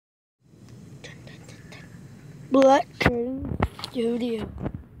Black Curtain Studio.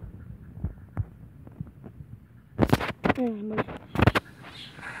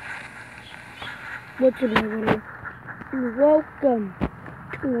 What's up, everybody? And welcome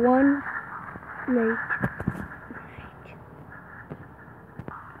to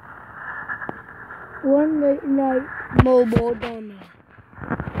One Late Night Mobile Demo.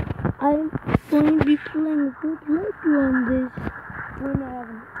 I'm going to be playing with you on this when I have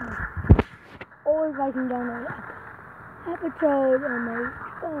an or if I can download an episode on my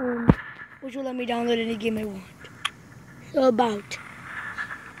phone, which will let me download any game I want. So have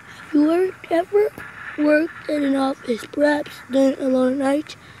you ever worked in an office, perhaps done alone at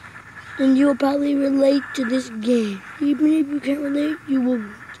night? Then you will probably relate to this game. Even if you can't relate, you will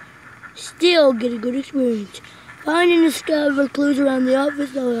still get a good experience. Find and discover clues around the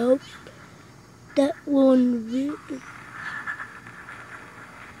office that will help. That will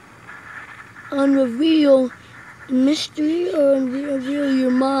unreveal mystery or unreveal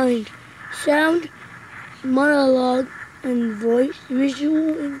your mind. Sound, monologue, and voice,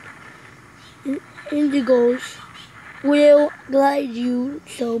 visual, and indigos will guide you,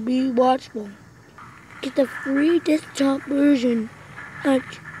 so be watchful. Get the free desktop version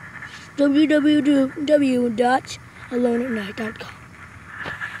at www.aloneatnight.com.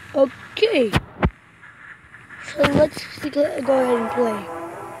 Okay, so let's go ahead and play.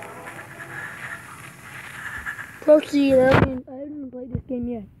 Proceed. I haven't played this game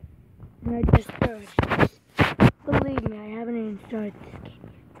yet, and I just started. Believe me, I haven't even started this game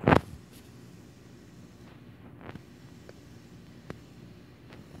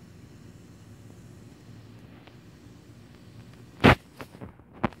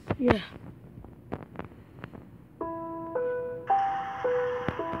yet. Yeah.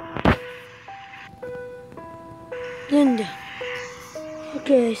 Linda.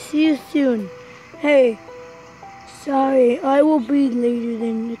 Okay, see you soon. Hey, sorry, I will be later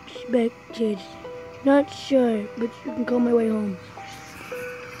than expected. Not sure, but you can call my way home.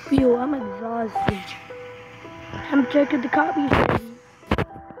 Phew, I'm exhausted. I'm checking the copy station.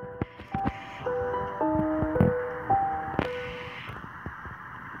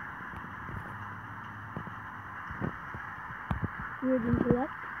 Weird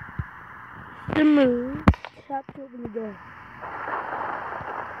intellect. The move. Tap to open the door.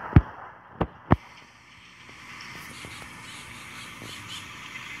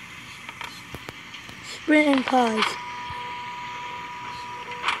 Sprint and pause.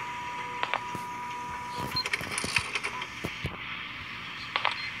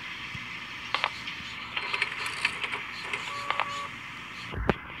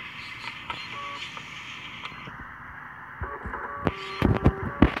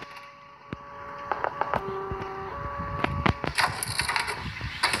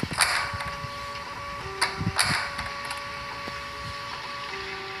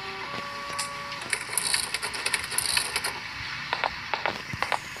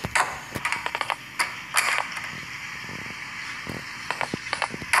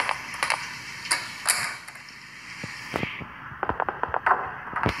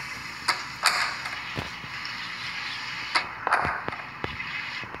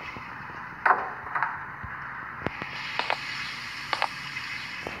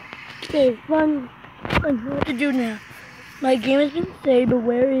 Okay, fun. What to do now? My game has been saved, but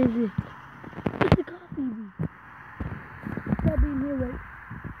where is it? Where's the coffee be? It's gotta be in here, right?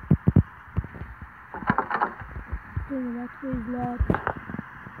 Dang, that door's locked.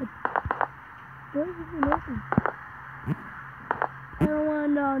 Where is it even open? I don't wanna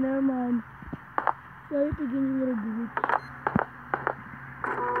know, never mind. Sorry for getting a little glitch.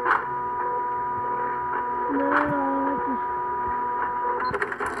 No,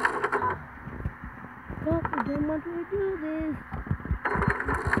 I don't want to do this.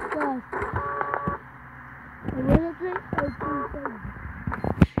 Gosh.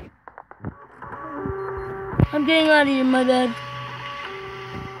 I'm getting out of here, my bad.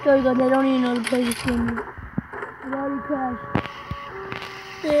 Sorry guys, I don't even know how to play this game yet. I've already crashed.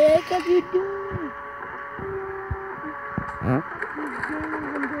 What the heck have you doing? Huh? This game is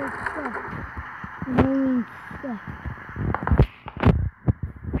under stuff. Annoying stuff.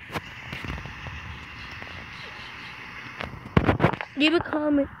 Leave a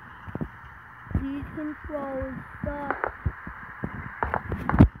comment. These controls stop.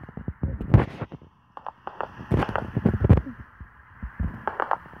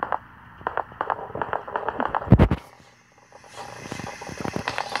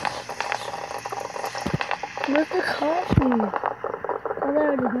 What's the coffee? I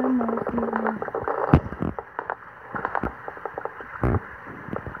already done my food.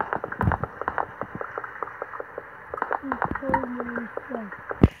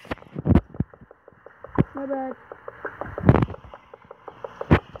 My bad.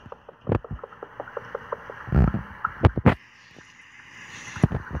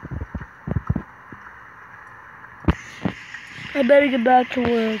 I better get back to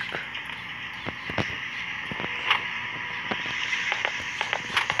work.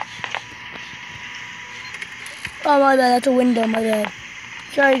 Oh my bad, that's a window, my bad.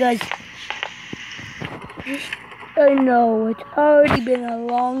 Sorry guys. I know, it's already been a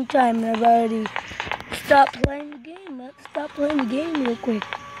long time and I've already stopped playing the game. Let's stop playing the game real quick.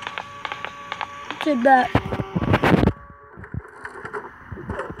 Let's sit back.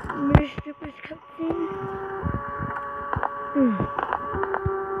 Strippers cutscene.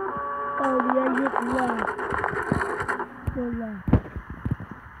 Oh yeah, you're live. Still live.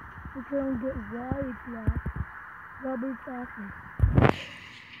 We're trying to get why it's live. Robert's office.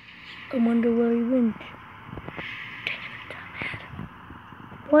 I wonder where he went.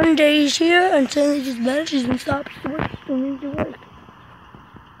 One day he's here and suddenly just vanishes and stops doing the work.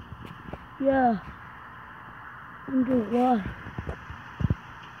 Yeah. I wonder why.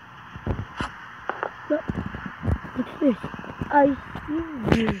 Look. What's this? I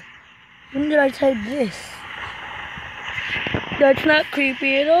see you. When did I type this? That's not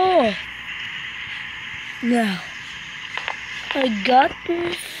creepy at all. Now. I got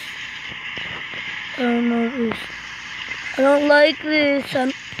this. I don't know this. I don't like this.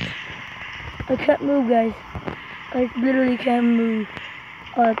 I can't move, guys. I literally can't move.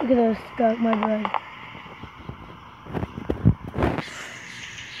 Oh, I think I was stuck, my bad.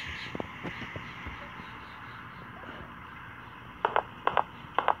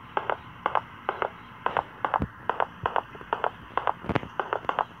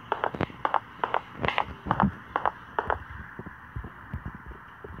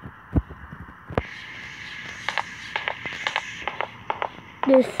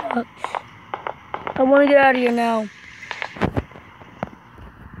 This sucks. I want to get out of here now.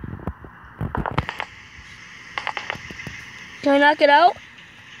 Can I knock it out?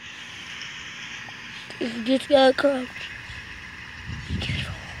 You just gotta crouch.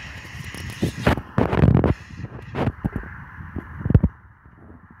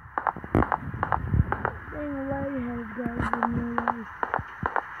 Dang, a lighthead guys in real life.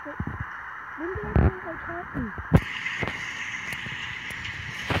 When did I think I caught you?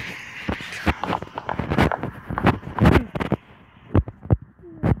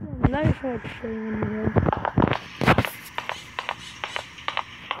 Lighthead thing in here.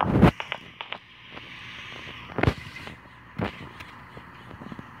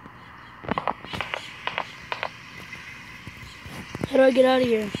 How do I get out of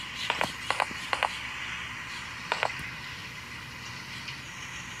here?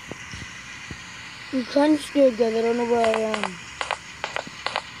 I'm kind of scared, guys. I don't know where I am.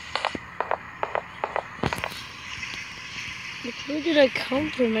 Where did I come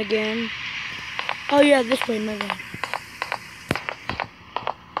from again? Oh yeah, this way, my bad.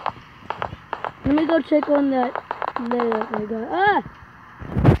 Let me go check on that letter that I got. Ah!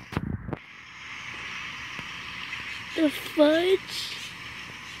 The fudge?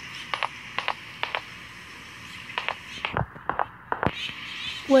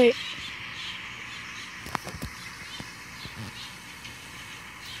 Wait.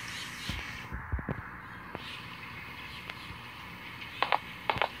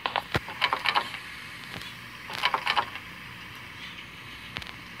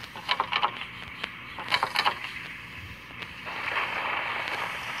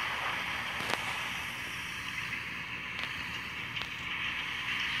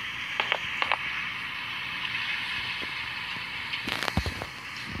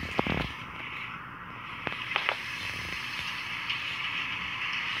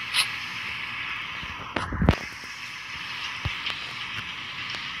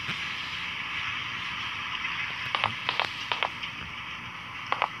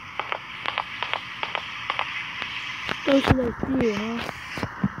 What should I see, huh?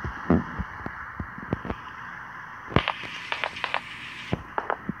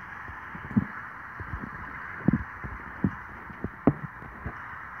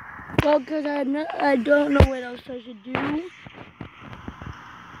 Well, because I don't know what else I should do.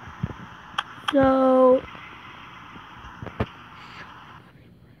 So...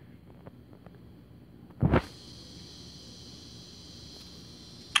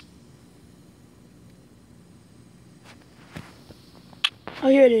 Oh,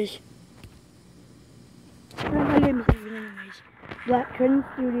 here it is. I'm not gonna say it anyways. Black Trend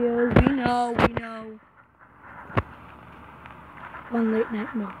Studios, we know. One late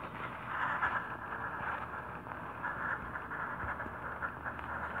night mode.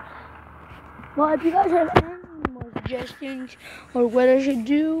 Well, if you guys have any more suggestions or what I should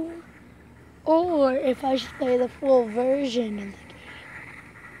do, or if I should play the full version of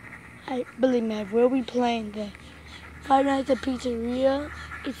the game, believe me, I will be playing the Five Nights at Pizzeria.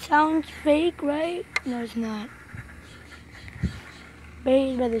 It sounds fake, right? No, it's not.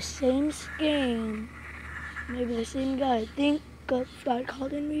 Made by the same game, maybe the same guy. I think Scott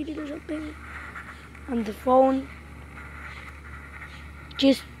Calden read it or something on the phone.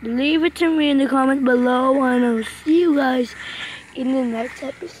 Just leave it to me in the comments below, and I'll see you guys in the next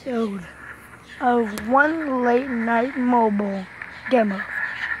episode of One Late Night Mobile demo.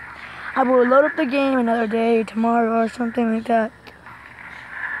 I will load up the game another day, tomorrow or something like that.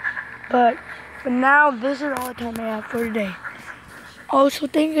 But for now, this is all the time I have for today. Also,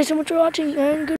 thank you guys so much for watching, and good